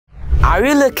Are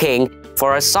you looking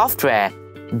for a software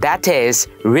that is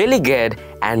really good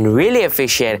and really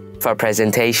efficient for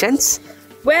presentations?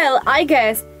 Well, I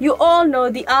guess you all know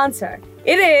the answer.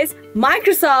 It is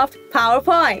Microsoft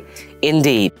PowerPoint.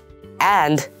 Indeed.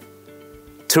 And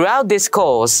throughout this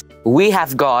course, we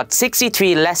have got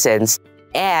 63 lessons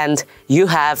and you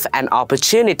have an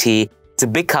opportunity to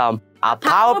become a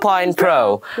PowerPoint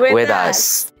Pro with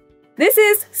us. This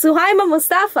is Suhayma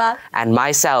Mustafa and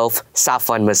myself,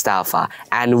 Safwaan Mustafa,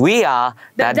 and we are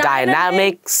the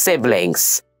Dynamic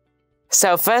Siblings.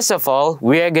 So first of all,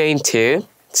 we are going to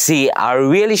see a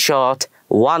really short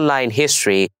one-line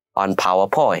history on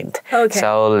PowerPoint. Okay.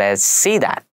 So let's see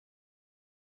that.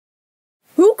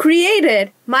 Who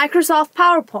created Microsoft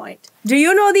PowerPoint? Do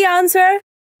you know the answer?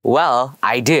 Well,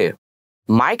 I do.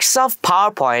 Microsoft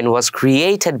PowerPoint was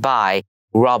created by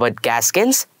Robert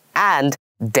Gaskins and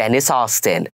Dennis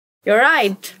Austin. You're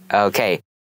right. Okay,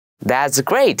 that's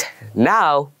great.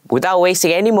 Now, without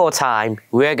wasting any more time,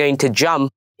 we're going to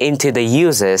jump into the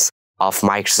uses of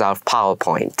Microsoft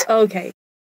PowerPoint. Okay.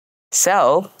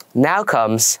 So, now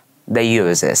comes the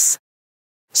uses.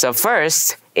 So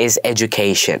first is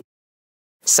education.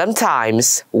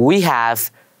 Sometimes we have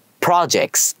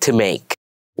projects to make.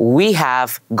 We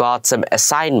have got some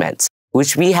assignments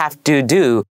which we have to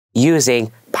do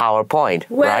using PowerPoint,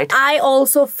 right? I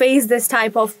also face this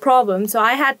type of problem, so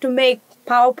I had to make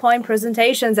PowerPoint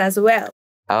presentations as well.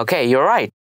 Okay, you're right.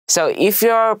 So if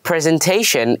your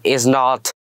presentation is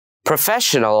not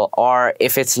professional or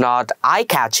if it's not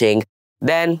eye-catching,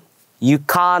 then you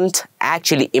can't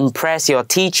actually impress your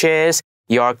teachers,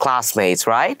 your classmates,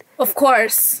 right? Of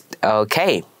course.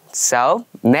 Okay, so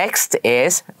next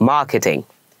is marketing.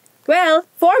 Well,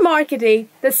 for marketing,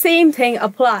 the same thing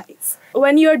applies.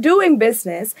 When you're doing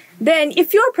business, then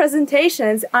if your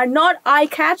presentations are not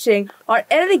eye-catching or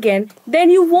elegant, then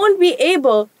you won't be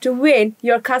able to win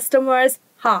your customers'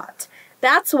 heart.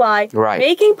 That's why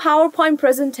making PowerPoint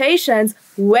presentations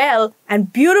well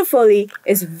and beautifully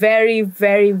is very,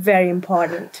 very, very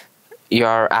important.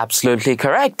 You're absolutely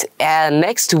correct. And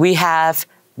next we have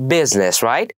business,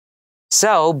 right?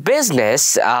 So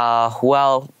business,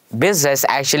 business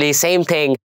actually same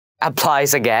thing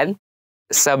applies again.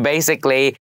 So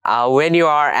basically, when you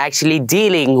are actually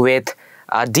dealing with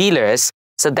dealers,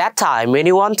 so that time when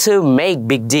you want to make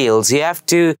big deals, you have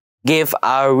to give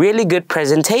a really good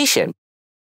presentation.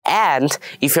 And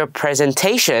if your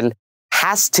presentation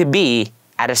has to be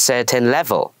at a certain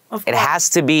level, it has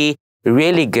to be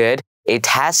really good, it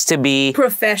has to be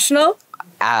professional.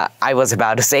 I was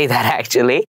about to say that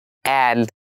actually. And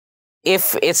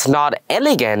if it's not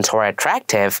elegant or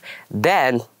attractive,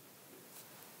 then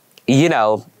you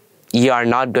know, you are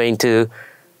not going to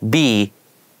be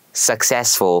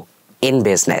successful in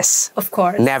business. Of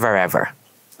course. Never ever.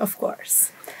 Of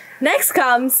course. Next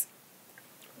comes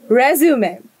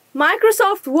resume.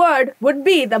 Microsoft Word would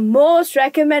be the most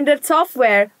recommended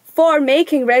software for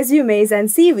making resumes and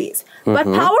CVs. But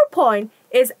PowerPoint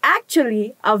is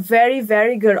actually a very,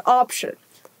 very good option.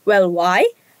 Well, why?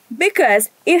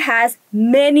 Because it has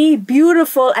many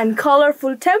beautiful and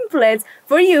colorful templates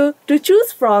for you to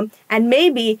choose from, and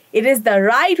maybe it is the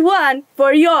right one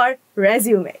for your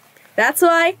resume. That's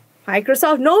why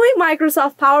knowing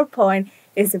Microsoft PowerPoint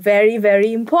is very,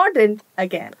 very important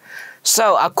again.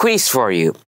 So a quiz for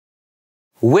you.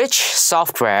 Which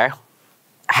software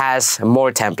has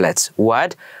more templates,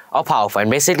 Word or PowerPoint?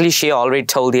 Basically, she already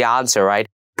told the answer, right?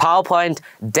 PowerPoint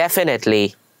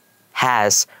definitely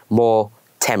has more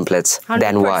templates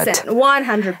than Word.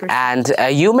 100%. And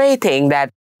you may think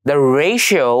that the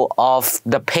ratio of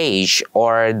the page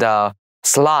or the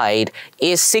slide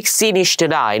is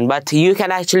 16:9, but you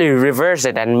can actually reverse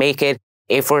it and make it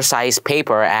A4 size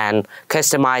paper and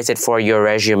customize it for your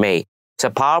resume. So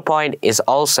PowerPoint is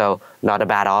also not a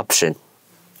bad option.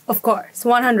 Of course,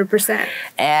 100%.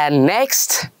 And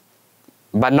next,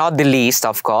 but not the least,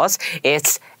 of course,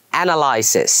 it's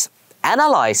analysis.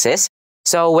 Analysis.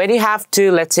 So when you have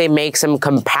to, let's say, make some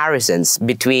comparisons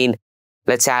between,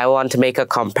 let's say I want to make a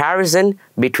comparison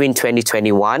between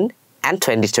 2021 and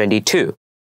 2022.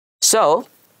 So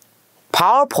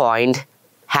PowerPoint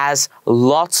has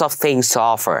lots of things to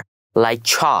offer, like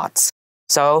charts.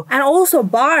 And also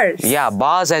bars. Yeah,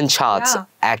 bars and charts,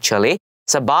 actually.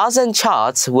 So bars and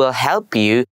charts will help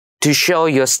you to show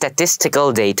your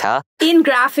statistical data in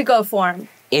graphical form,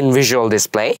 in visual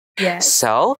display. Yes.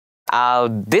 So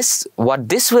what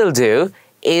this will do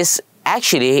is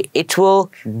actually it will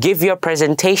give your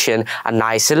presentation a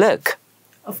nicer look.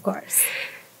 Of course.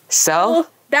 So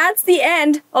that's the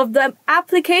end of the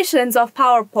applications of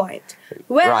PowerPoint.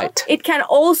 Well, Right. it can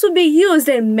also be used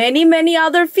in many, many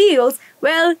other fields.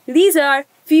 Well, these are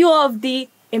few of the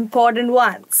important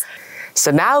ones. So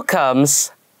now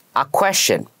comes a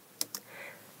question.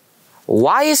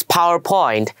 Why is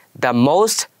PowerPoint the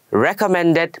most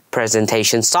recommended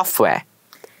presentation software?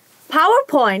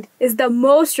 PowerPoint is the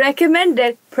most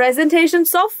recommended presentation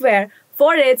software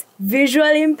for its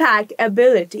visual impact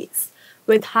abilities.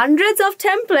 With hundreds of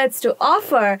templates to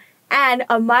offer and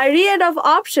a myriad of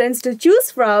options to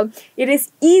choose from, it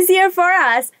is easier for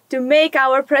us to make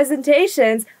our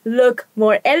presentations look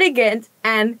more elegant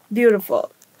and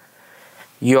beautiful.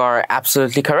 You're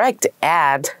absolutely correct.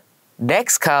 And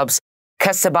next comes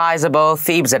customizable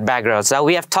themes and backgrounds. Now,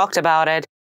 we have talked about it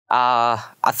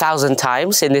 1,000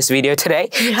 times in this video today.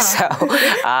 Yeah.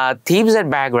 So, themes and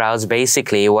backgrounds,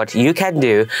 basically what you can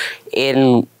do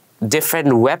in different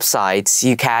websites,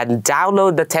 you can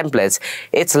download the templates.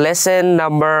 It's lesson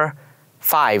number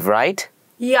 5, right?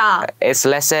 Yeah, Is it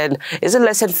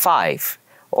lesson 5?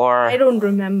 Or I don't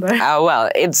remember. well,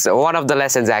 it's one of the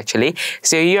lessons actually.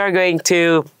 So you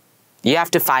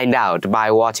have to find out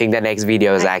by watching the next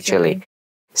videos actually.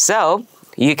 So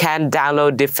you can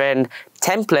download different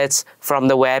templates from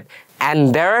the web,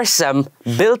 and there are some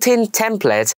built-in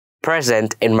templates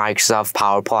present in Microsoft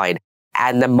PowerPoint.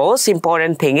 And the most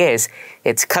important thing is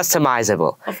it's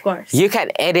customizable. Of course. You can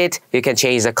edit, you can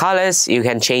change the colors, you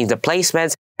can change the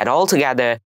placements, and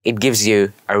altogether it gives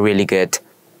you a really good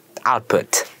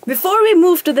output. Before we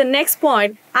move to the next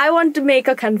point, I want to make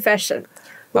a confession.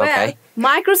 Okay.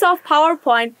 Well, Microsoft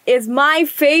PowerPoint is my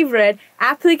favorite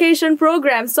application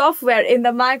program software in the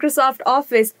Microsoft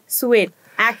Office suite,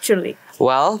 actually.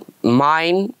 Well,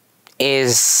 mine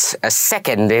is a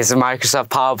second is Microsoft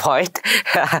PowerPoint.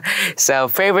 So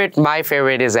my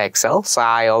favorite is Excel. So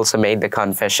I also made the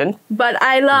confession. But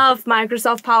I love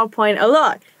Microsoft PowerPoint a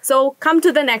lot. So come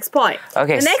to the next point.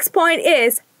 Okay. The next point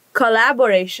is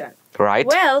collaboration. Right?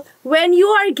 Well, when you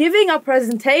are giving a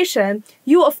presentation,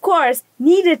 you of course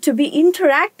need it to be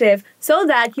interactive so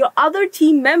that your other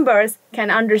team members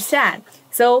can understand.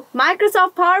 So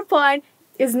Microsoft PowerPoint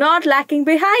is not lacking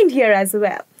behind here as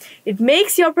well. It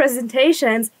makes your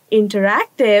presentations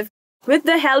interactive with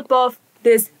the help of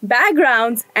these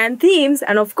backgrounds and themes,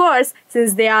 and of course,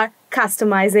 since they are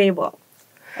customizable.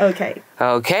 Okay.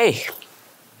 Okay.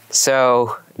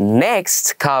 So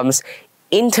next comes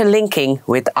interlinking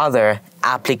with other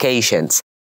applications.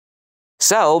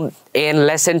 So in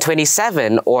lesson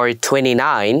 27 or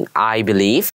 29, I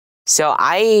believe, so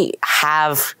I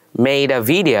have made a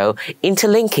video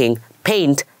interlinking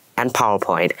Paint and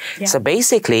PowerPoint. Yeah. So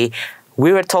basically,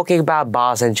 we were talking about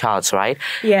bars and charts, right?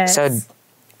 Yes. So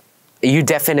you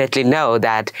definitely know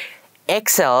that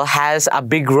Excel has a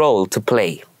big role to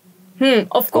play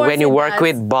Of course. when you it work does.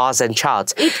 with bars and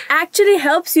charts. It actually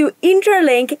helps you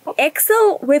interlink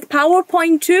Excel with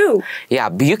PowerPoint too. Yeah,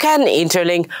 you can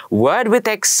interlink Word with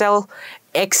Excel,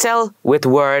 Excel with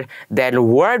Word, then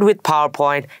Word with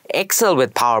PowerPoint, Excel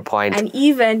with PowerPoint. And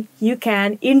even you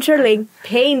can interlink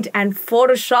Paint and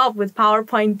Photoshop with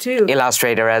PowerPoint too.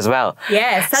 Illustrator as well.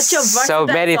 Yes, such a versatile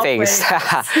So many things.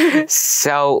 software.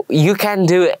 So you can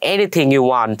do anything you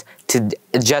want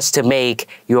just to make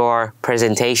your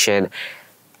presentation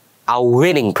a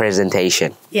winning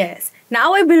presentation. Yes.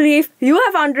 Now I believe you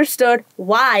have understood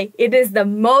why it is the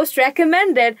most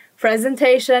recommended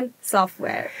presentation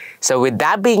software. So with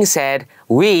that being said,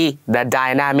 we, the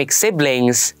dynamic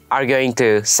siblings, are going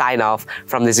to sign off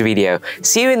from this video.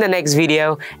 See you in the next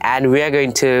video, and we are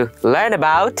going to learn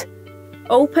about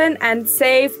Open and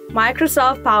save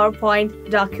Microsoft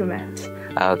PowerPoint document.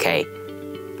 Okay.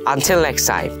 Until next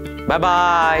time. Bye-bye.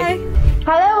 Bye.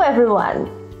 Hello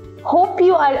everyone. Hope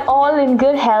you are all in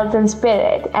good health and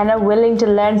spirit and are willing to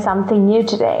learn something new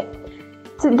today.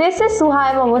 So this is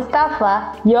Suhayma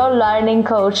Mustafa, your learning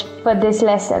coach for this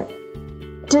lesson.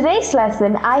 Today's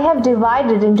lesson I have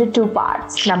divided into 2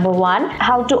 parts. Number 1,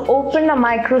 how to open a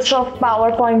Microsoft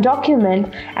PowerPoint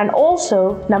document, and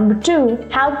also number 2,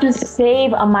 how to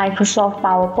save a Microsoft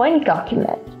PowerPoint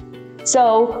document.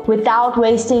 So without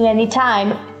wasting any time,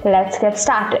 let's get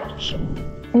started.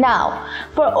 Now,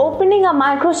 for opening a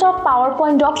Microsoft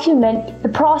PowerPoint document, the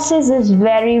process is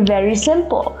very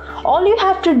simple. All you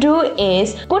have to do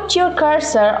is put your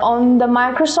cursor on the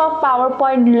Microsoft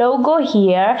PowerPoint logo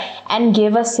here and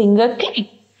give a single click.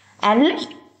 And look,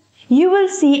 you will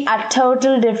see a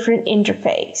total different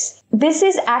interface. This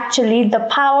is actually the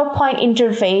PowerPoint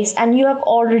interface, and you have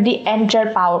already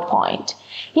entered PowerPoint.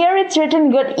 Here it's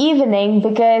written good evening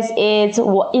because it's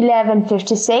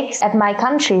 11:56 at my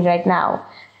country right now.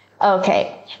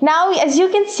 Okay, now as you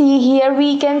can see here,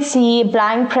 we can see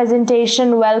blank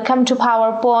presentation, welcome to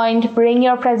PowerPoint, bring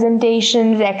your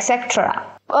presentations, etc.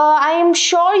 I am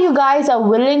sure you guys are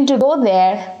willing to go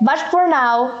there, but for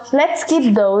now, let's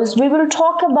skip those. We will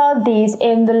talk about these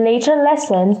in the later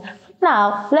lessons.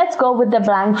 Now, let's go with the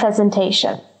blank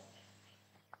presentation.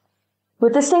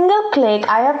 With a single click,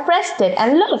 I have pressed it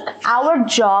and look, our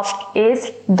job is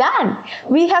done.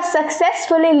 We have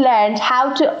successfully learned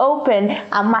how to open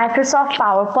a Microsoft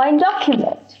PowerPoint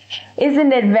document.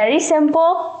 Isn't it very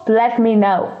simple? Let me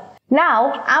know.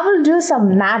 Now, I will do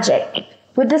some magic.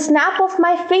 With the snap of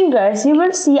my fingers, you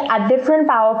will see a different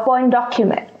PowerPoint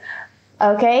document.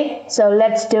 Okay, so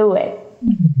let's do it.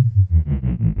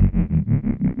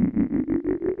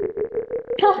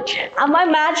 My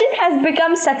magic has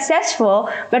become successful,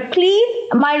 but please,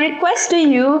 my request to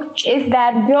you is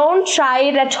that don't try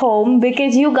it at home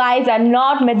because you guys are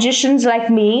not magicians like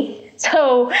me.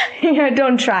 So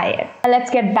don't try it.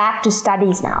 Let's get back to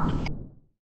studies now.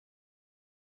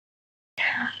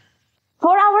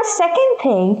 For our second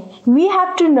thing, we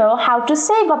have to know how to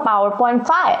save a PowerPoint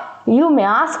file. You may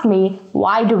ask me,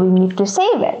 why do we need to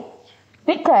save it?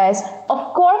 Because,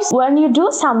 of course, when you do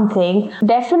something,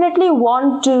 definitely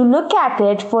want to look at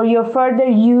it for your further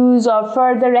use or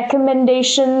further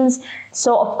recommendations.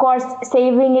 So, of course,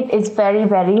 saving it is very,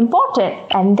 very important.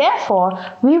 And therefore,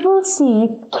 we will see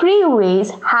 3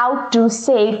 ways how to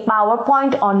save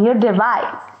PowerPoint on your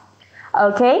device.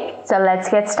 Okay, so let's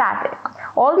get started.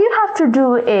 All you have to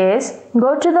do is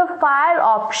go to the File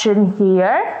option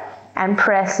here and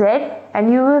press it,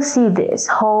 and you will see this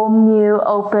Home, New,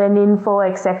 Open, Info,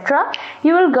 etc.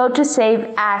 You will go to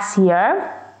Save As here,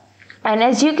 and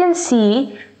as you can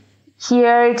see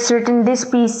here, it's written this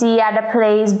PC at a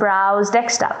place, browse,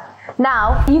 desktop.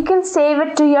 Now you can save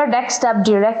it to your desktop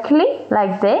directly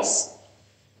like this.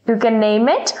 You can name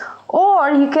it,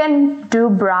 or you can do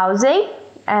browsing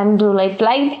and do it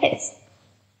like this.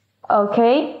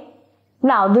 Okay.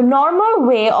 Now, the normal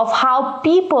way of how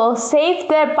people save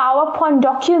their PowerPoint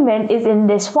document is in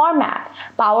this format,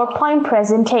 PowerPoint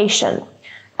presentation.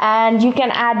 And you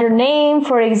can add a name,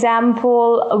 for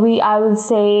example, I will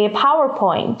say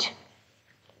PowerPoint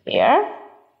here.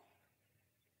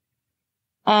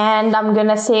 And I'm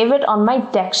gonna save it on my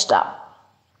desktop.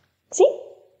 See,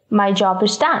 my job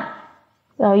is done.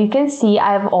 Now you can see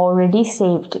I've already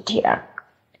saved it here.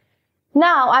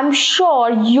 Now, I'm sure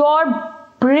your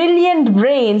brilliant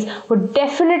brains would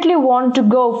definitely want to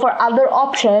go for other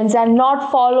options and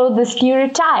not follow the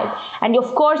stereotype. And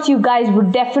of course, you guys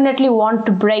would definitely want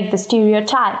to break the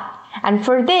stereotype. And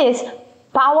for this,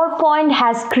 PowerPoint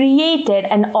has created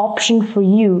an option for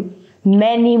you.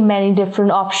 Many, many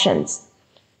different options.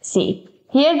 See,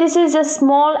 here this is a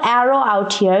small arrow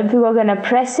out here. We are going to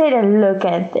press it and look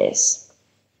at this.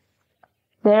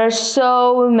 There are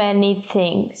so many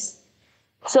things.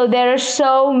 So there are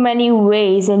so many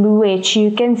ways in which you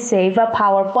can save a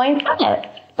PowerPoint file.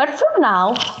 But for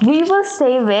now, we will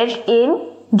save it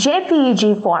in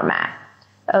JPEG format.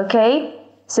 Okay,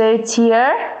 so it's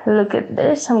here. Look at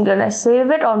this. I'm gonna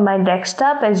save it on my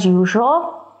desktop as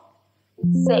usual.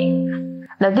 Save.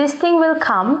 Now this thing will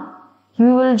come.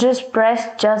 You will just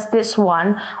press just this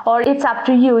one, or it's up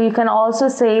to you. You can also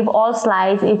save all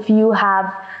slides if you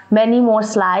have many more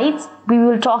slides. We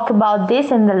will talk about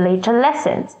this in the later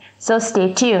lessons, so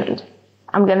stay tuned.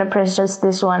 I'm gonna press just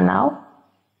this one now.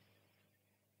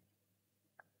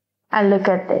 And look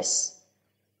at this.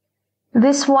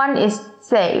 This one is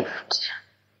saved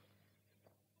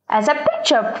as a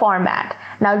picture format.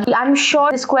 Now, I'm sure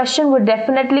this question would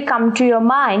definitely come to your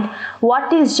mind.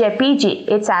 What is JPG?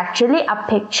 It's actually a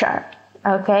picture.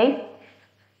 Okay.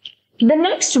 The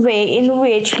next way in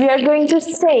which we are going to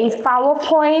save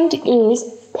PowerPoint is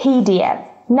PDF.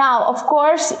 Now, of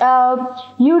course,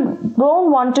 you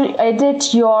don't want to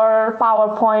edit your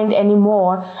PowerPoint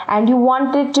anymore, and you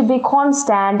want it to be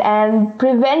constant and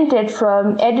prevent it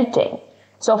from editing.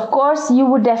 So, of course, you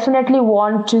would definitely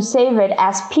want to save it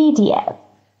as PDF.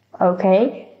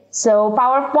 Okay. So,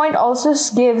 PowerPoint also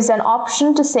gives an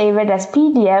option to save it as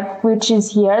PDF, which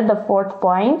is here, the 4th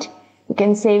point. You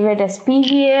can save it as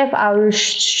PDF. I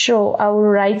will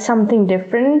write something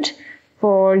different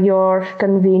for your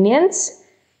convenience.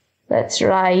 Let's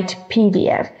write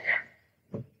PDF.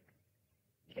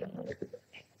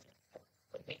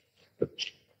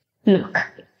 Look,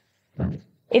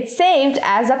 it's saved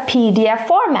as a PDF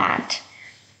format.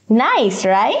 Nice,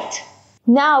 right?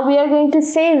 Now we are going to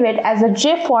save it as a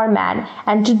GIF format.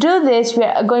 And to do this, we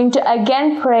are going to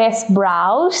again press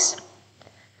Browse.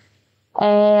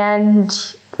 And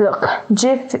look,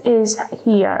 GIF is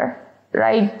here,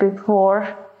 right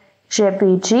before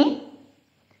JPG.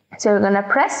 So we're gonna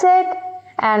press it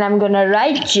and I'm gonna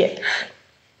write GIF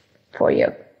for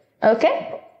you.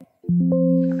 Okay?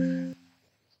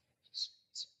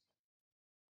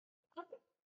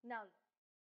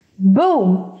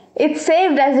 Boom! It's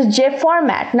saved as a GIF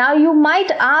format. Now you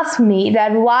might ask me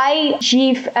that why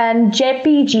GIF and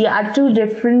JPG are two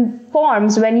different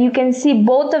forms when you can see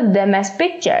both of them as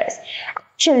pictures.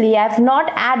 Actually, I've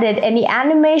not added any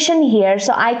animation here,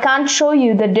 so I can't show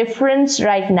you the difference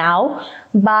right now.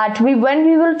 But when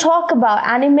we will talk about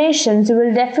animations, you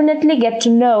will definitely get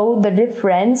to know the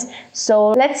difference. So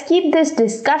let's keep this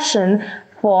discussion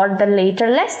for the later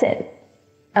lesson.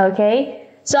 Okay?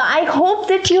 So I hope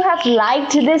that you have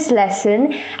liked this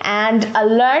lesson and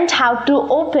learned how to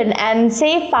open and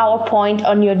save PowerPoint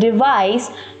on your device.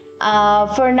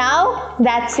 For now,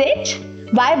 that's it.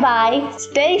 Bye bye.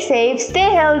 Stay safe,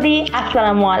 stay healthy.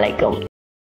 Assalamualaikum.